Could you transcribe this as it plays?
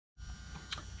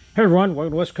Hey everyone,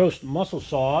 welcome to West Coast Muscle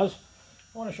Saws.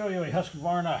 I want to show you a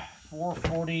HUSQVARNA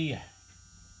 440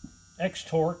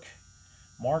 X-Torque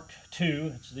Mark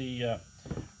II. It's the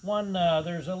one,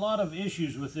 there's a lot of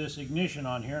issues with this ignition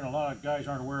on here, and a lot of guys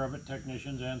aren't aware of it,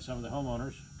 technicians and some of the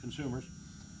homeowners, consumers.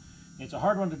 It's a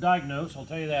hard one to diagnose, I'll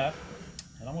tell you that.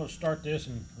 And I'm going to start this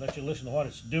and let you listen to what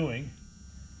it's doing.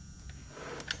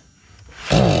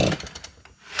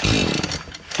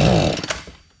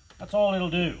 That's all it'll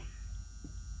do.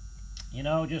 You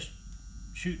know, just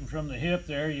shooting from the hip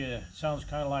there, it sounds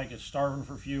kind of like it's starving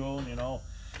for fuel. You know,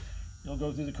 you'll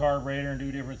go through the carburetor and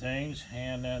do different things.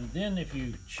 And then if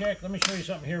you check, let me show you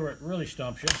something here where it really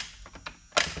stumps you.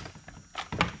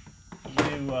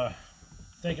 You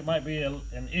think it might be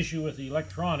an issue with the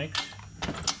electronics.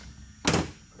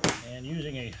 And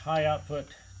using a high output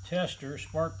tester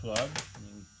spark plug, you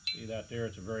can see that there,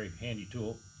 it's a very handy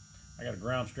tool. I got a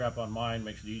ground strap on mine,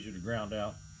 makes it easier to ground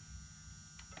out.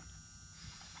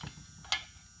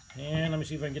 And let me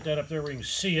see if I can get that up there where you can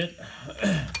see it.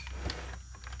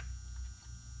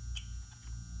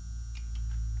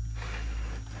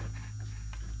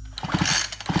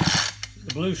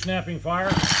 The blue snapping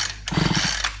fire.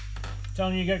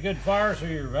 Telling you got good fire, so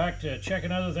you're back to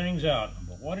checking other things out.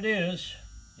 But what it is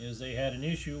they had an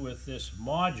issue with this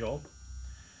module,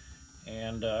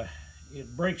 and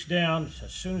it breaks down.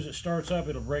 As soon as it starts up,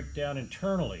 it'll break down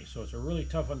internally. So it's a really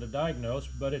tough one to diagnose,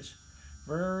 but it's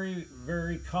very,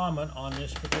 very common on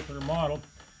this particular model.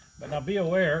 But now be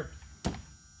aware,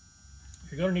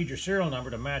 you're going to need your serial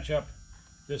number to match up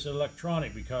this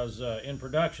electronic, because in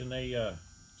production they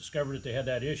discovered that they had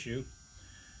that issue,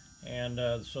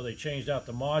 and so they changed out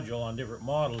the module on different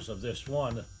models of this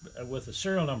one with the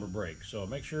serial number break. So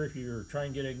make sure if you're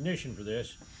trying to get ignition for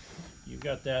this, you've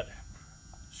got that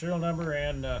serial number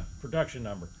and production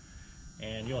number,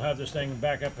 and you'll have this thing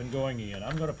back up and going again.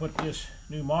 I'm going to put this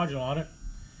new module on it,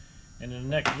 and in the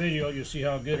next video you'll see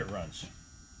how good it runs.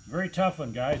 Very tough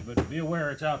one, guys, but be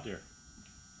aware it's out there.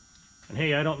 And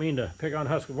hey, I don't mean to pick on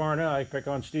HUSQVARNA, I pick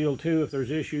on STIHL too. If there's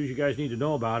issues, you guys need to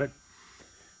know about it.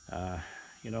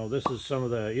 You know, this is some of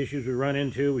the issues we run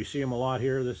into. We see them a lot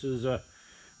here. This is a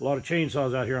lot of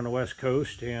chainsaws out here on the West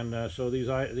Coast, and so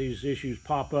these issues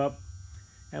pop up.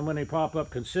 And when they pop up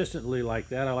consistently like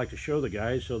that, I like to show the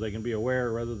guys so they can be aware,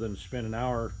 rather than spend an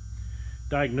hour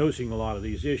diagnosing a lot of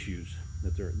these issues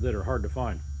that are hard to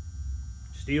find.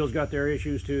 STIHL's got their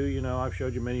issues too. You know, I've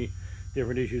showed you many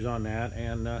different issues on that.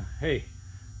 And hey,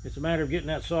 it's a matter of getting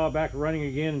that saw back running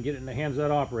again and get it in the hands of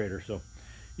that operator. So,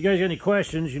 you guys got any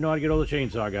questions, you know how to get hold of the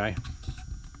chainsaw guy.